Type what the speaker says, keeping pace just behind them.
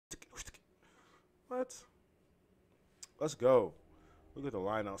What? Let's go. Look at the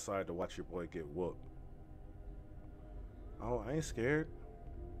line outside to watch your boy get whooped. Oh, I ain't scared.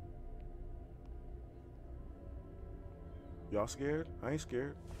 Y'all scared? I ain't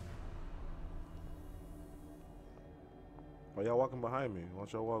scared. Why y'all walking behind me? Why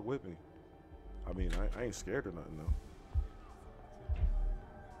don't y'all walk with me? I mean, I ain't scared or nothing, though.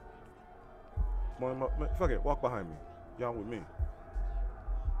 Come on, fuck it, walk behind me. Y'all with me.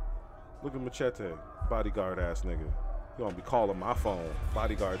 Look at Machete, bodyguard ass nigga. You gonna be calling my phone.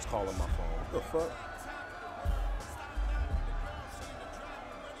 Bodyguard's calling my phone. What the fuck?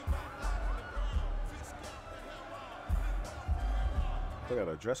 They got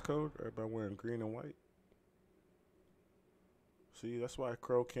a dress code? Everybody wearing green and white? See, that's why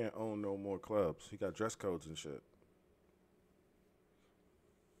Crow can't own no more clubs. He got dress codes and shit.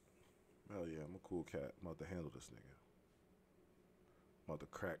 Hell yeah, I'm a cool cat. I'm about to handle this nigga. I'm about to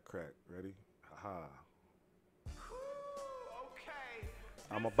crack. Ready? Haha.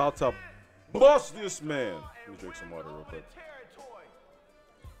 I'm about to bust this man. Let me drink some water real quick.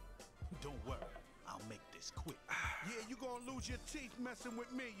 Don't worry, I'll make this quick. Yeah, you gonna lose your teeth messing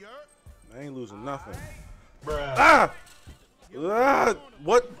with me, you heard? I ain't losing nothing. Bruh. Ah! Ah!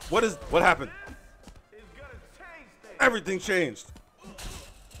 What happened? Everything changed.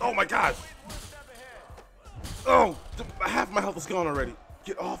 Oh my god. Oh, half my health is gone already.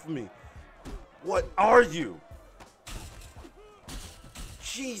 Get off of me. What are you?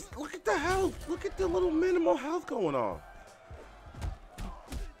 Jeez, look at the health. Look at the little minimal health going on.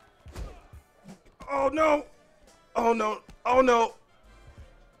 Oh no. Oh no. Oh no.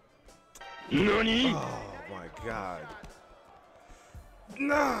 Nani? Oh my god.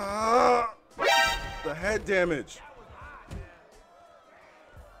 Nah. The head damage.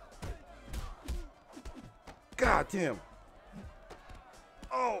 God damn.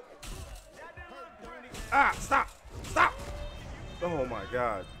 Oh. Ah, stop. Stop. Oh my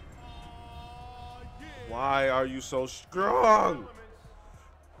god. Why are you so strong?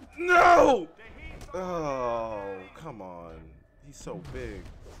 No. Oh, come on. He's so big.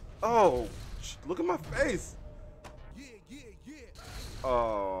 Oh, look at my face.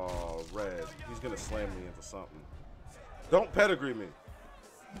 Oh, Red. He's gonna slam me into something. Don't pedigree me.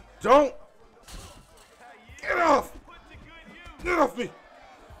 Don't. Get off. Get off me.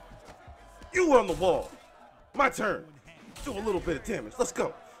 You were on the wall. My turn. Do a little bit of damage. Let's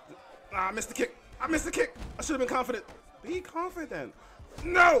go. Ah, I missed the kick. I missed the kick. I should have been confident. Be confident.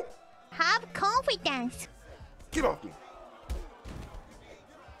 No. Have confidence. Get off me.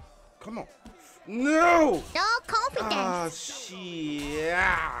 Come on. No. No confidence. Ah, shit.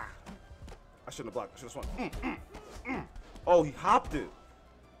 I shouldn't have blocked. I should have swung. Oh, he hopped it.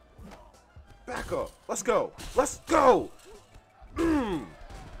 Back up. Let's go. Let's go.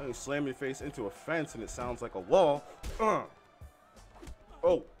 You slam your face into a fence and it sounds like a wall. Oh.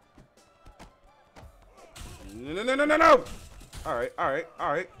 No. All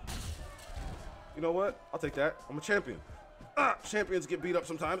right. You know what? I'll take that. I'm a champion. Champions get beat up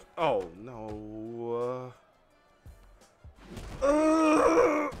sometimes. Oh, no.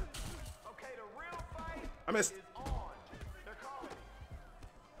 I missed.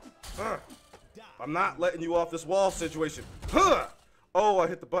 I'm not letting you off this wall situation. Oh, I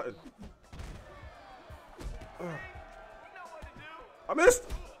hit the button. I missed.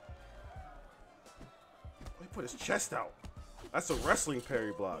 He put his chest out. That's a wrestling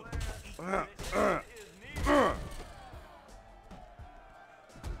parry block.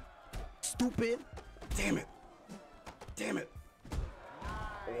 Stupid. Damn it.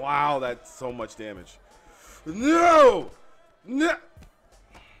 Wow, that's so much damage. No.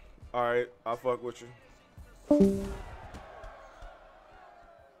 All right, I'll fuck with you. You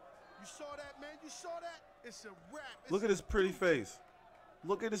saw that, man? You saw that? It's a wrap. Look at his pretty face.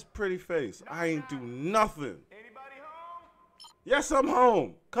 Look at his pretty face. I ain't do nothing. Anybody home? Yes, I'm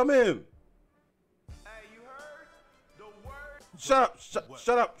home. Come in. Hey, you heard the word? Shut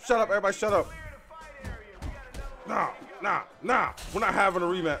up. Everybody shut up. Clear the fight area. We got another Nah. We're not having a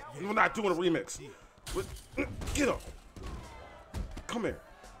rematch. We're not doing a remix. Get up. Come here.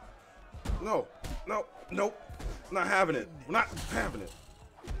 No. Not having it. We're not having it.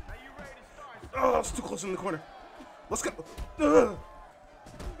 Are you ready to start? Oh, that was too close in the corner. Let's go.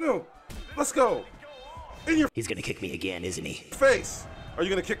 No. Let's go. In your He's gonna kick me again, isn't he? face. Are you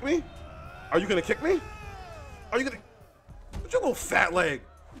gonna kick me? Are you gonna kick me? Are you gonna? What's your little fat leg?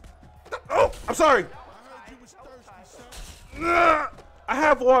 Oh, I'm sorry. I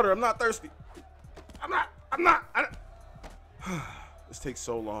have water. I'm not thirsty. I'm not. This takes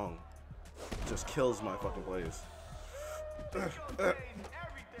so long. It just kills my fucking plays.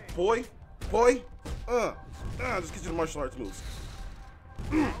 Boy. Just get you the martial arts moves.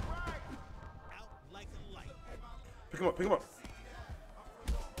 Pick him up, pick him up.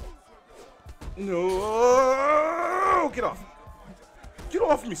 No, get off. Get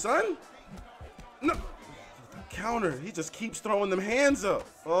off me, son. No. Counter, he just keeps throwing them hands up.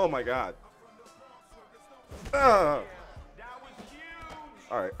 Oh my God. All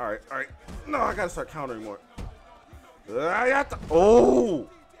right. No, I gotta start countering more. Oh!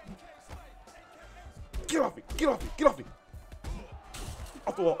 Get off me!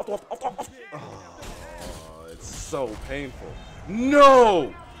 Off the wall! Oh, it's so painful.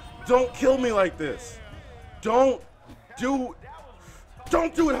 No! Don't kill me like this. Don't do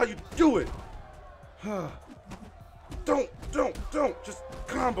it how you do it. Don't. Just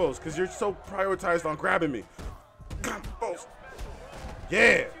combos, because you're so prioritized on grabbing me. Combos.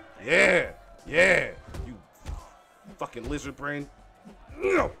 Yeah. You fucking lizard brain.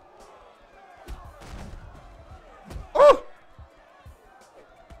 No. Oh!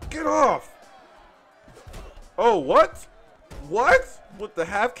 Get off. Oh, what? What? With the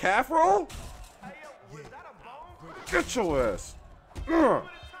half calf roll? Get your ass.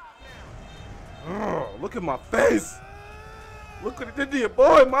 Look at my face. Look what it did to your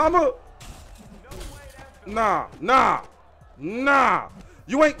boy, mama. Nah.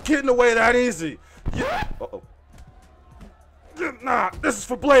 You ain't getting away that easy. Uh-oh. Nah, this is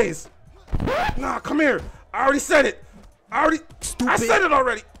for Blaze. Nah, come here. I already said it. Stupid. I said it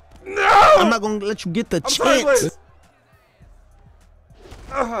already. No! I'm not gonna let you get the Sorry, chance. Blaze.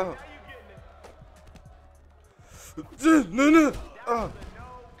 No.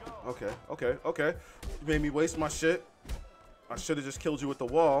 Okay. You made me waste my shit. I should have just killed you with the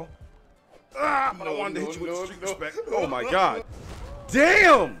wall. But I wanted to hit you with the street respect. Oh my God.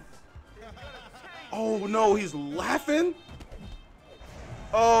 Damn! Oh no, he's laughing?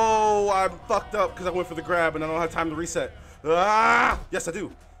 Oh, I'm fucked up because I went for the grab and I don't have time to reset. Yes I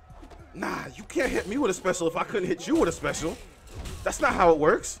do. Nah, you can't hit me with a special if I couldn't hit you with a special. That's not how it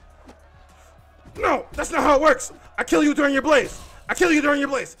works. No, that's not how it works. I kill you during your blaze.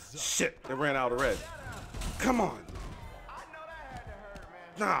 Shit, it ran out of red. Come on.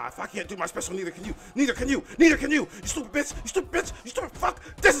 Nah, if I can't do my special, neither can you. You stupid bitch. You stupid fuck.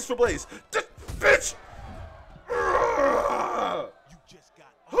 This is for Blaze. This bitch. You just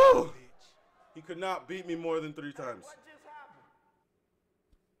got bitch. He could not beat me more than 3 times.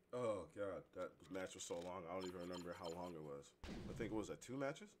 Oh God, that match was so long. I don't even remember how long it was. I think it was 2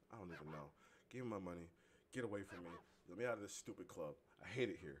 matches. I don't even know. Give me my money. Get away from me. Let me out of this stupid club. I hate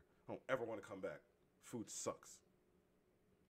it here. I don't ever want to come back. Food sucks.